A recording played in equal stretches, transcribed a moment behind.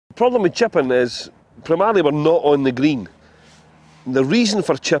problem with chipping is primarily we're not on the green. The reason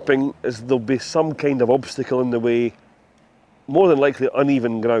for chipping is there'll be some kind of obstacle in the way, more than likely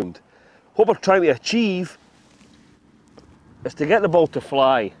uneven ground. What we're trying to achieve is to get the ball to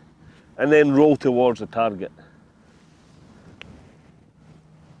fly and then roll towards the target.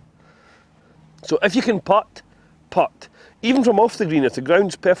 So if you can putt, putt. Even from off the green, if the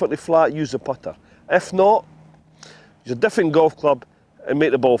ground's perfectly flat, use the putter. If not, use a different golf club and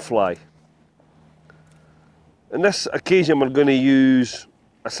make the ball fly. On this occasion, we're going to use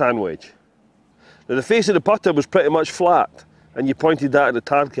a sand wedge. Now the face of the putter was pretty much flat, and you pointed that at the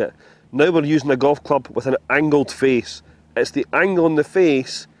target. Now we're using a golf club with an angled face. It's the angle on the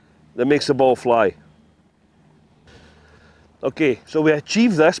face that makes the ball fly. Okay, so we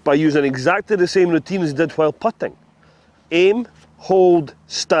achieve this by using exactly the same routine as we did while putting. Aim, hold,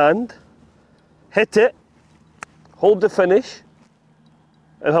 stand, hit it, hold the finish,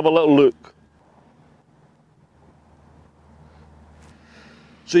 and have a little look.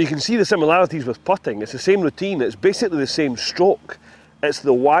 So you can see the similarities with putting. It's the same routine, it's basically the same stroke. It's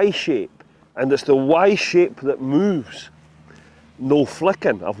the Y shape, and it's the Y shape that moves. No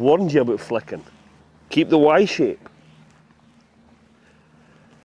flicking. I've warned you about flicking. Keep the Y shape.